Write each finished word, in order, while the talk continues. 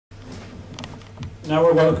Now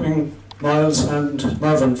we're welcoming Myles and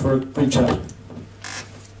Mervyn for a brief chat.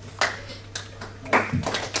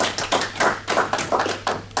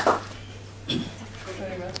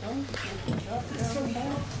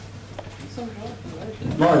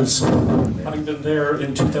 Myles, having been there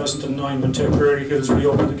in 2009 when Tipperary Hills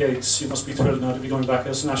reopened the gates, you must be thrilled now to be going back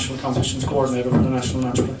as National Competitions Coordinator for the National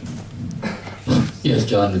Matchplay. Yes,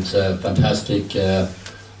 John, it's fantastic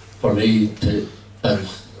for me to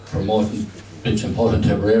promoting pitch and putt in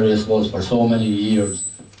Tipperary, I suppose, for so many years,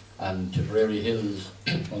 and Tipperary Hills,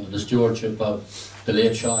 under the stewardship of the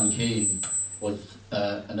late Sean Keane, was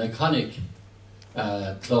an iconic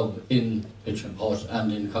club in pitch and putt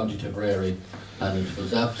and in County Tipperary, and it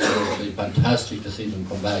was absolutely fantastic to see them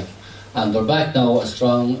come back. And they're back now as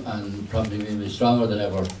strong and probably maybe stronger than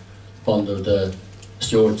ever under the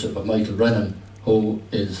stewardship of Michael Brennan, who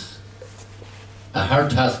is a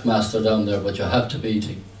hard taskmaster down there, but you have to be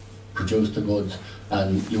to produce the goods,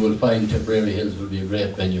 and you will find Tipperary Hills will be a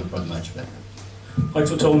great venue for the match play.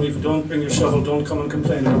 Michael told me, if you don't bring your shovel, don't come and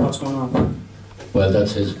complain about what's going on. Well,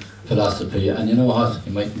 that's his philosophy, and you know what, he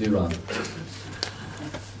mightn't be wrong.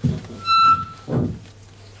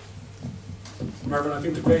 Mervyn, I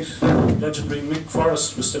think the great legendary Mick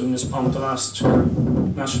Forrest was still in this pond the last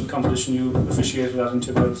national competition you officiated at in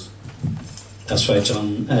Tipperary. That's right,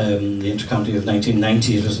 John. The Intercounty of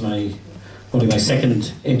 1990, it was only my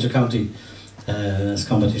second Intercounty as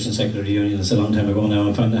Competition Secretary Union. It's a long time ago now.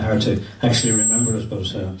 I find it hard to actually remember it,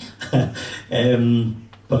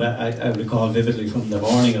 but I recall vividly from the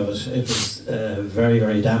morning of it. It was very,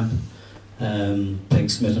 very damp. Peg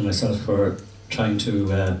Smith and myself were trying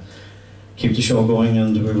to keep the show going,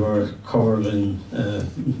 and we were covered in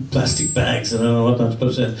plastic bags and all whatnot,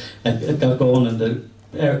 but it got going, and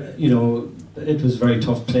it was very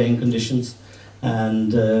tough playing conditions,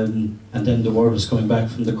 and then the word was coming back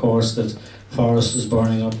from the course that Forest was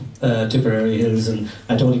burning up Tipperary Hills, and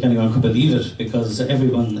I don't think anyone could believe it, because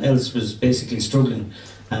everyone else was basically struggling,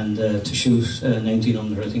 and to shoot 19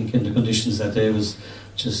 under, I think, in the conditions that day was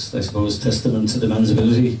just, I suppose, testament to the man's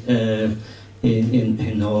ability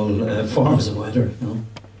in all forms of weather, you know.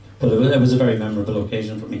 But it was a very memorable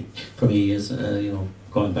occasion for me as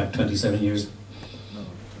going back 27 years.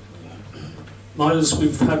 Myles,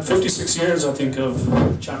 we've had 56 years, I think, of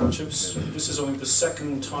championships. This is only the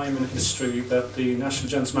second time in history that the National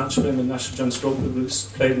Gents Matchplay and the National Gents Rugby was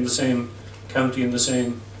played in the same county in the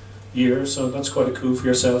same year, so that's quite a coup for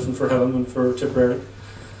yourself and for Helen and for Tipperary.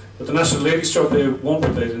 But the National Ladies Trophy won't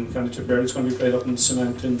be played in County Tipperary, it's going to be played up in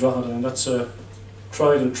Cement in Drogheda, and that's a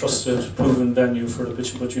tried and trusted, proven venue for the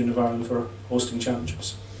Pitch and Putt Union of Ireland for hosting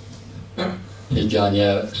championships. Yes, John,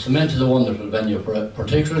 yeah. Cement is a wonderful venue,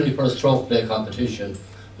 particularly for a stroke play competition,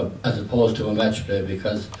 as opposed to a match play,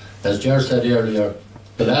 because, as Ger said earlier,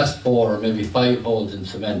 the last 4 or maybe 5 holes in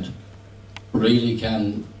Cement really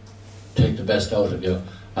can take the best out of you.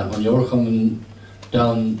 And when you're coming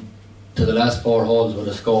down to the last 4 holes with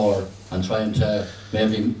a score and trying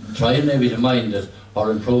maybe to mind it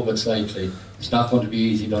or improve it slightly, it's not going to be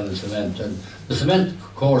easy done in Cement. And the Cement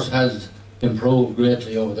course has improved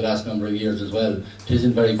greatly over the last number of years as well. It is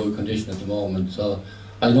in very good condition at the moment, so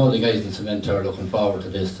I know the guys in Cement are looking forward to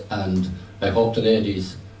this, and I hope the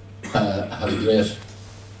ladies have a great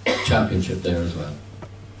championship there as well.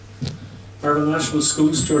 Mervyn, the National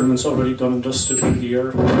Schools Tournament's already done and dusted for the year.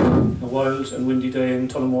 A wild and windy day in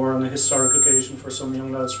Tullamore and a historic occasion for some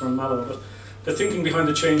young lads from Mallow. But the thinking behind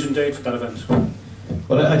the change in date for that event?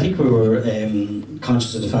 Well, I think we were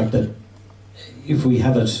conscious of the fact that if we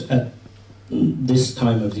have it at this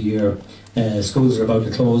time of the year, schools are about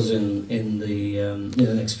to close in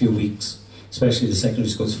the next few weeks, especially the secondary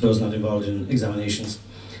schools for those not involved in examinations,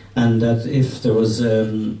 and that if there was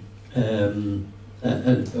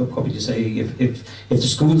what would you say, if the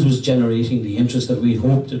schools was generating the interest that we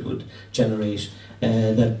hoped it would generate,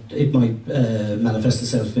 that it might manifest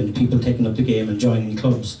itself in people taking up the game and joining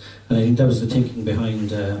clubs. And I think that was the thinking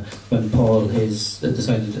behind when Paul Hayes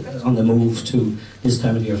decided on the move to this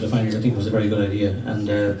time of the year for the finals. I think it was a very good idea, and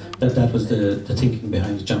that was the thinking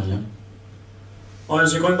behind it, John. Yeah.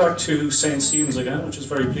 Myles, you're going back to St. Stephen's again, which is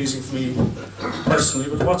very pleasing for me personally,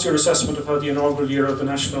 but what's your assessment of how the inaugural year of the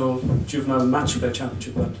National Juvenile Matchplay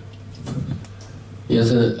Championship went?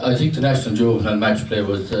 Yes, I think the National Juvenile Matchplay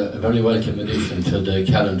was a very welcome addition to the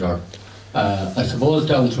calendar. I suppose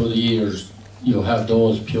down through the years you have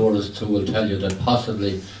those purists who will tell you that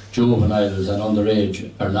possibly juveniles and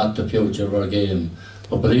underage are not the future of our game.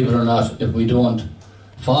 But believe it or not, if we don't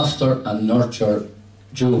foster and nurture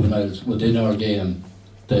juveniles within our game,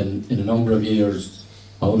 then in a number of years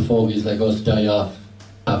old fogies like us die off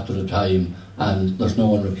after the time, and there's no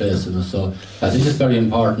one replacing us. So I think it's very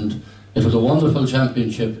important. It was a wonderful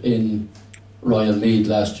championship in Royal Meath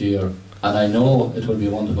last year, and I know it will be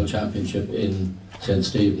a wonderful championship in St.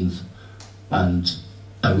 Stephen's, and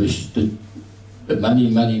I wish that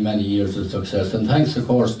many years of success. And thanks, of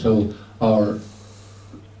course, to our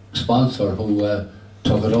sponsor who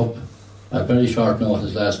took it up at very short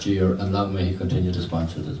notice last year, and long may he continue to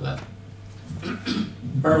sponsor it as well.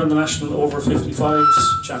 Mervyn, the National Over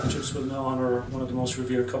 55s Championships will now honour one of the most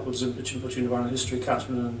revered couples in pitch and putt in history,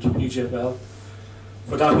 Catherine and PJ Bell.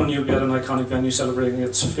 For that one, you'll be at an iconic venue celebrating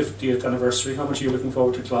its 50th anniversary. How much are you looking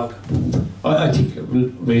forward to, Clog? I think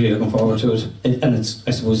really looking forward to it, and I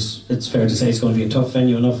suppose it's fair to say it's going to be a tough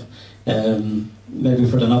venue enough, maybe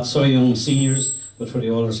for the not so young seniors, but for the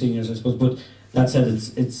older seniors, I suppose. But that said,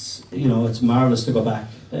 it's you know, it's marvellous to go back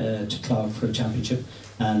to Clog for a championship,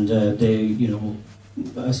 and they, you know,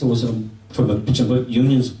 I suppose from a pitch and putt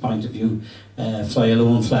union's point of view, fly a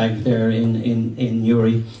lone flag there in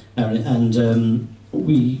Newry, and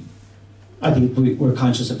I think we're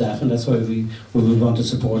conscious of that, and that's why we would want to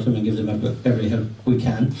support them and give them every help we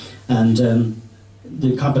can. And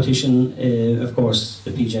the competition, of course,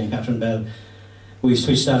 the PJ and Catherine Bell, we've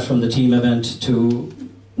switched that from the team event to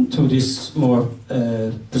this more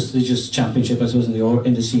prestigious championship, I suppose,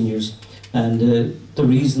 in the seniors. And the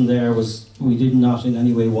reason there was we did not in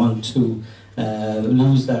any way want to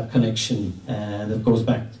lose that connection that goes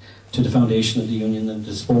back to the foundation of the union and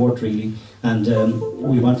the sport, really. And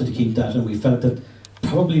we wanted to keep that, and we felt that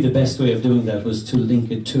probably the best way of doing that was to link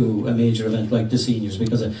it to a major event like the seniors,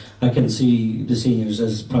 because I can see the seniors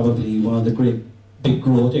as probably one of the great big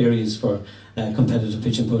growth areas for competitive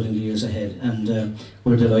pitch and putt in the years ahead. And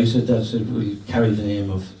we're delighted that it will carry the name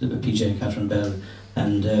of the PJ and Catherine Bell.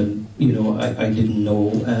 And you know, I didn't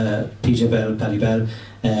know PJ Bell, Paddy Bell,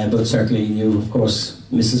 but certainly knew, of course,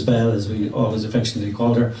 Mrs. Bell, as we always affectionately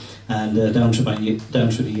called her, and down through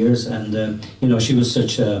the years. And you know, she was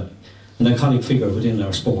such an iconic figure within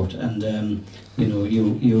our sport. And you know,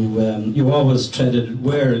 you always treaded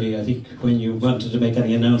warily, I think, when you wanted to make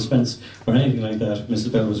any announcements or anything like that.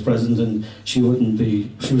 Mrs. Bell was present, and she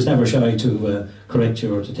was never shy to correct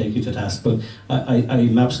you or to take you to task. But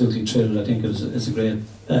I'm absolutely thrilled. I think it's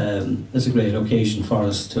a great occasion for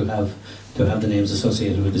us to have the names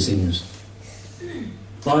associated with the seniors.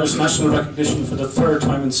 Myles, national recognition for the third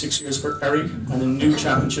time in 6 years for Erie, and a new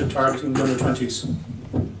championship targeting the under-20s.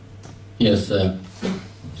 Yes,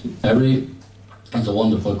 Erie has a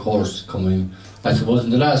wonderful course coming, I suppose,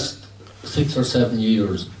 in the last 6 or 7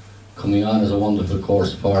 years, coming on as a wonderful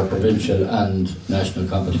course for provincial and national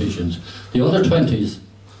competitions. The under-20s,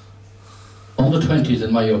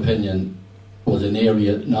 in my opinion, was an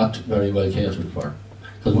area not very well catered for.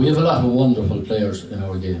 Because we have a lot of wonderful players in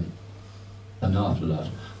our game, an awful lot,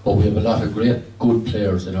 but we have a lot of great, good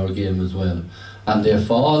players in our game as well. And they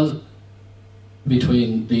fall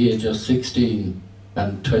between the age of 16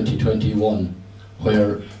 and 2021,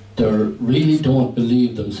 where they really don't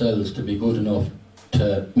believe themselves to be good enough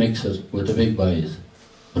to mix it with the big boys.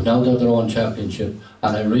 But now they're their own championship,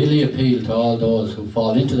 and I really appeal to all those who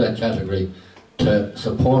fall into that category to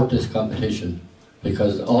support this competition,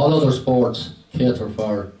 because all other sports cater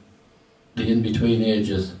for the in-between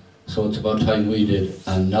ages, so it's about time we did,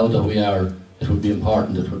 and now that we are, it would be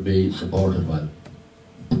important it would be supported well.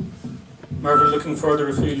 Mervyn, looking further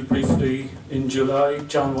afield briefly, in July,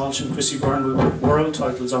 John Walsh and Chrissy Byrne will put world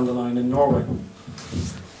titles on the line in Norway.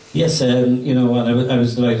 Yes, you know, and I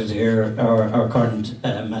was delighted to hear our current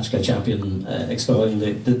matchplay champion extolling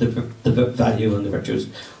the value and the virtues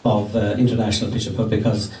of international pitch and putt,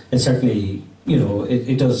 because it certainly, you know,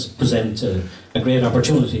 it does present a great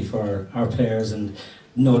opportunity for our players, and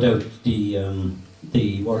no doubt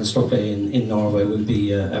the World Stroke Play in Norway will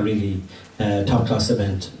be a really top-class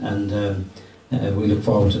event, and we look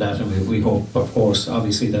forward to that, and we hope, of course,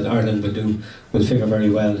 obviously, that Ireland will figure very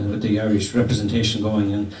well with the Irish representation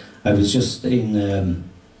going. And I was just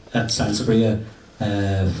at San Sabria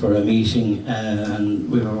for a meeting, and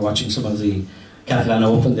we were watching some of the Catalan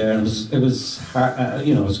Open there, and it was hard,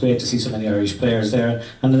 you know, it was great to see so many Irish players there.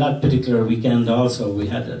 And on that particular weekend also, we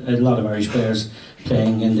had a lot of Irish players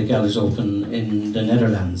playing in the Gaelic Open in the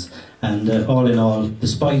Netherlands. And all in all,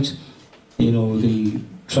 despite, you know, the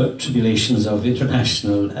tribulations of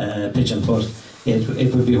international pitch and putt,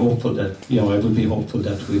 it would be hopeful that, you know, I would be hopeful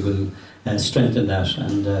that we will strengthen that,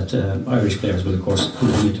 and that Irish players will, of course,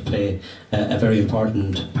 continue to play a very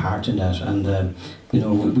important part in that. And you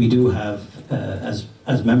know, we do have,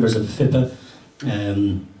 as members of FIPA,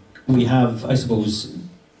 we have, I suppose,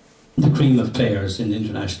 the cream of players in the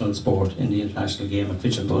international sport, in the international game of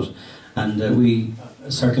pitch and putt, and we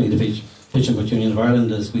certainly the Pitch and Putt Union of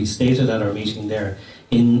Ireland, as we stated at our meeting there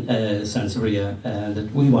in Sansevieria,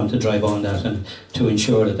 that we want to drive on that and to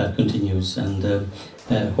ensure that that continues, and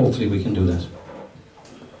hopefully we can do that.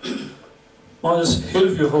 Myles,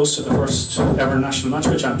 Hillview hosted the first ever National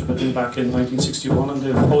Matchplay Championship back in 1961, and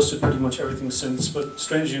they've hosted pretty much everything since, but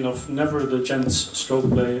strangely enough, never the gents stroke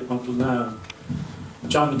play until now.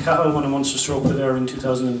 John Cahill won a Munster stroke play there in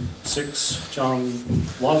 2006. John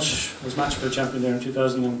Walsh was matchplay champion there in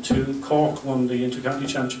 2002. Cork won the Inter-County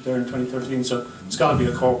Championship there in 2013, so it's got to be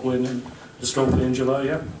a Cork win in the stroke play in July,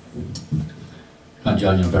 yeah? Oh,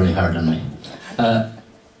 John, you're very hard on me.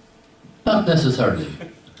 Not necessarily.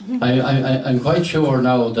 I'm quite sure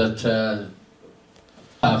now that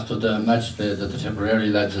after the match that the Tipperary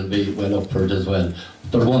lads will be well up for it as well.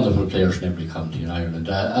 There are wonderful players in every county in Ireland.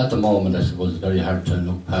 At the moment, I suppose it's very hard to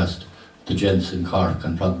look past the gents in Cork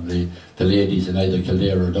and probably the ladies in either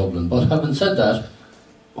Kildare or Dublin. But having said that,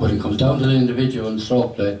 when it comes down to the individual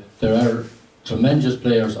stroke play, there are tremendous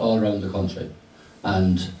players all around the country.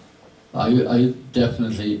 And I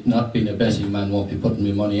definitely, not being a betting man, won't be putting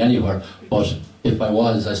my money anywhere, but if I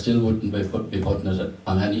was, I still wouldn't be putting it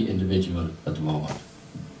on any individual at the moment.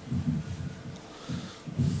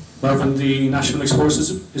 Mervyn, the National Mixed Course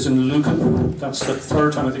is in Lucan. That's the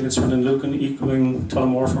third time I think it's been in Lucan, equaling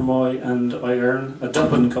Tullamore for Moy and Iron. A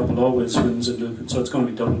Dublin couple always wins in Lucan, so it's going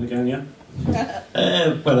to be Dublin again, yeah?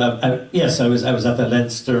 Yes, I was at the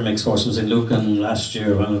Leinster Mixed Course. Was in Lucan last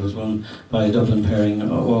year when it was won by a Dublin pairing,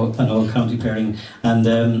 an all-county pairing, and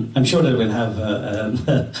I'm sure that we'll have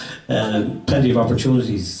plenty of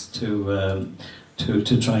opportunities to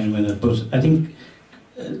try and win it. But I think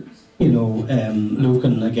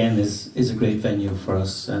Lucan again is a great venue for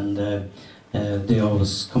us, and they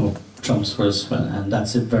always come up trumps for us, and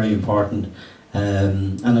that's very important.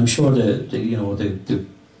 And I'm sure the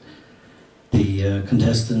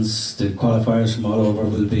contestants, the qualifiers from all over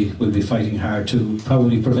will be fighting hard to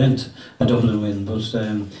probably prevent a Dublin win. But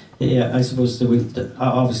yeah, I suppose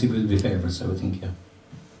obviously we'll be favourites, I would think, yeah.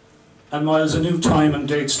 And Myles, a new time and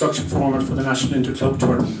date structured format for the National Interclub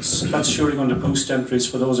tournaments. That's surely going to boost entries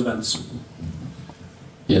for those events.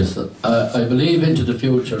 Yes, I believe into the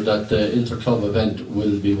future that the Interclub event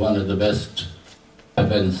will be one of the best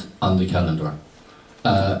events on the calendar.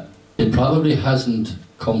 It probably hasn't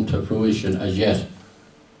come to fruition as yet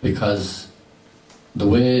because the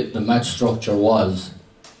way the match structure was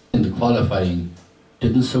in the qualifying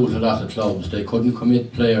didn't suit a lot of clubs. They couldn't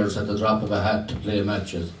commit players at the drop of a hat to play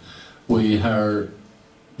matches. We are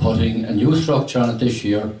putting a new structure on it this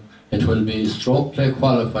year. It will be stroke play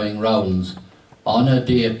qualifying rounds on a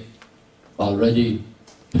date already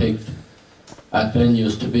picked at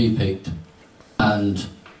venues to be picked, and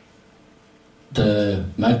the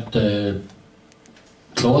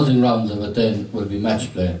closing rounds of it then will be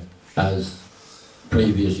match play as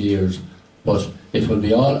previous years, but it will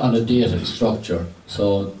be all on a dated structure,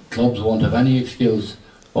 so clubs won't have any excuse,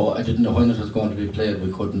 oh, I didn't know when it was going to be played,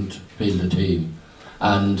 we couldn't field a team.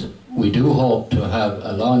 And we do hope to have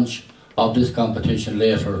a launch of this competition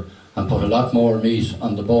later and put a lot more meat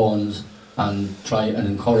on the bones and try and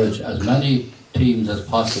encourage as many teams as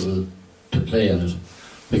possible to play in it.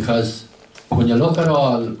 Because when you look at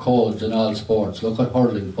all codes in all sports, look at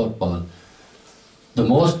hurling, football, the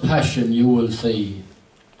most passion you will see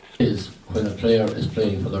is when a player is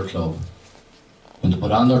playing for their club. When they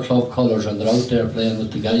put on their club colours and they're out there playing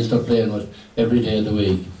with the guys they're playing with every day of the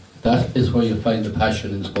week, that is where you find the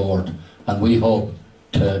passion in sport, and we hope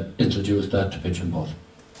to introduce that to Pitch and Putt.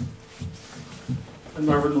 And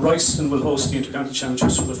Mervyn, Royston will host the Inter-County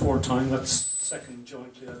Championships for the fourth time. That's second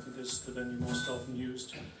jointly, I think, is the venue most often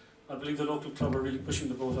used. I believe the local club are really pushing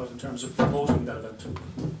the boat out in terms of promoting that event.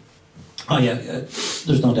 Oh yeah,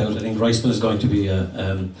 there's no doubt. I think Royston is going to be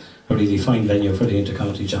a really fine venue for the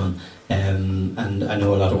Inter-County, John. And I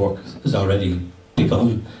know a lot of work has already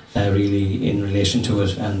begun really in relation to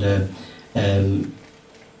it, and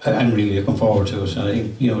I'm really looking forward to it. And I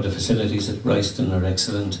think the facilities at Royston are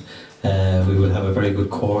excellent. We will have a very good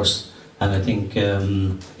course, and I think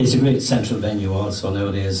it's a great central venue also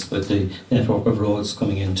nowadays with the network of roads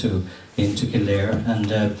coming into Kildare,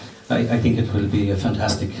 and I think it will be a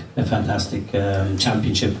fantastic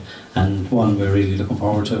championship, and one we're really looking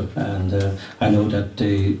forward to. And I know that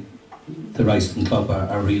the Royston Club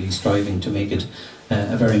are really striving to make it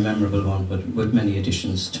a very memorable one, but with many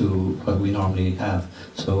additions to what we normally have.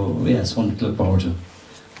 So yes, one to look forward to.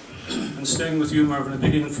 And staying with you, Mervyn, a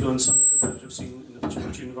big influence on the competitive scene in the Pitch and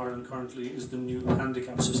Putt Union of Ireland currently is the new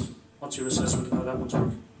handicap system. What's your assessment of how that one's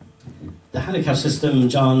working? The handicap system,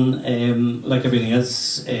 John, like everything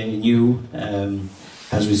else, new.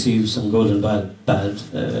 has received some good and bad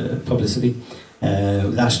publicity.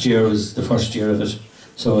 Last year was the first year of it,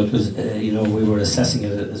 so it was you know, we were assessing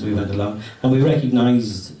it as we went along, and we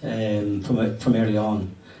recognised from early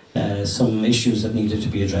on some issues that needed to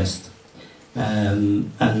be addressed,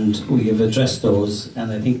 and we have addressed those,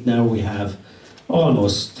 and I think now we have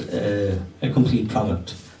almost a complete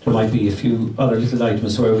product. There might be a few other little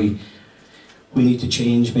items where we need to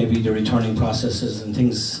change maybe the returning processes and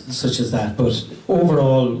things such as that, but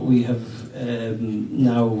overall we have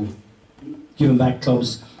now given back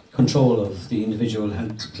clubs control of the individual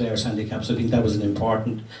players' handicaps. I think that was an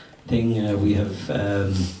important thing. We have,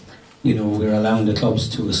 you know, we're allowing the clubs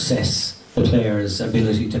to assess the players'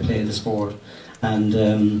 ability to play the sport, and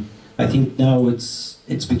I think now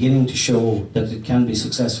it's beginning to show that it can be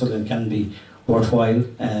successful and can be worthwhile,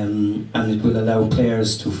 and it will allow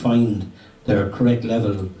players to find their correct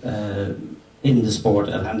level in the sport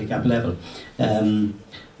at handicap level.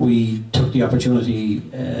 We took the opportunity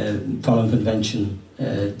following convention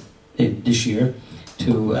this year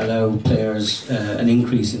to allow players an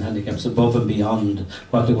increase in handicaps above and beyond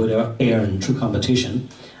what they would earn through competition,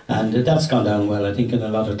 and that's gone down well. I think, and a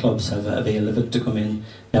lot of clubs have availed of it to come in.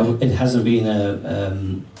 Now, it hasn't been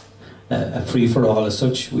a free-for-all as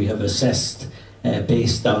such. We have assessed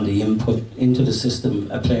based on the input into the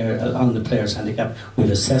system on the player's handicap. We've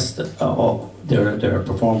assessed their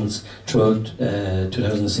performance throughout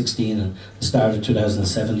 2016 and the start of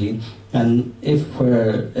 2017, and if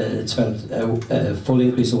where it's felt a full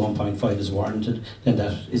increase of 1.5 is warranted, then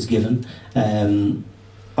that is given. On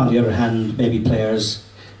the other hand, maybe players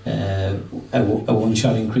a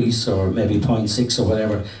one-shot increase, or maybe 0.6 or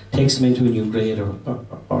whatever, takes them into a new grade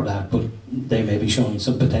or that, but they may be showing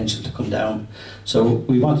some potential to come down. So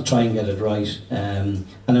we want to try and get it right, and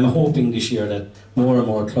I'm hoping this year that more and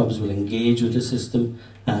more clubs will engage with the system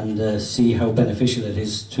and see how beneficial it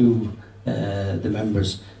is to the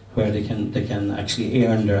members, where they can actually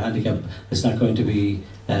earn their handicap. It's not going to be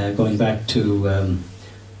going back to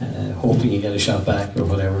hoping you get a shot back or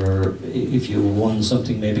whatever, or if you won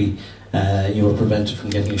something maybe you were prevented from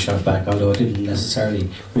getting a shot back, although it didn't necessarily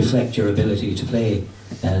reflect your ability to play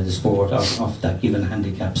the sport off that given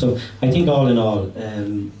handicap. So I think all in all,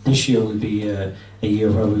 this year will be a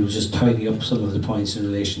year where we will just tidy up some of the points in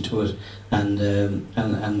relation to it,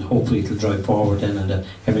 and hopefully it will drive forward then, and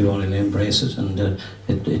everyone will embrace it, and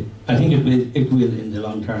I think it will in the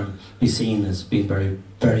long term be seen as being very,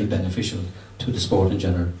 very beneficial to the sport in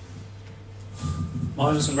general.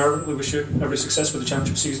 Myles and Mervyn, we wish you every success with the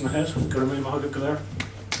championship season ahead.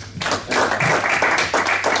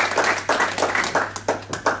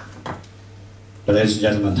 Well, ladies and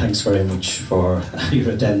gentlemen, thanks very much for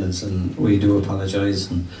your attendance, and we do apologise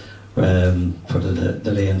for the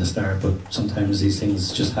delay in the start, but sometimes these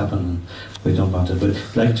things just happen and we don't want it. But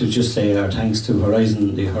I'd like to just say our thanks to the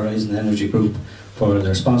Horizon Energy Group for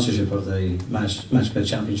their sponsorship of the Matchplay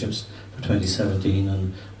Championships for 2017,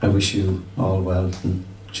 and I wish you all well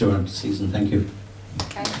during the season. Thank you.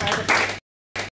 Okay.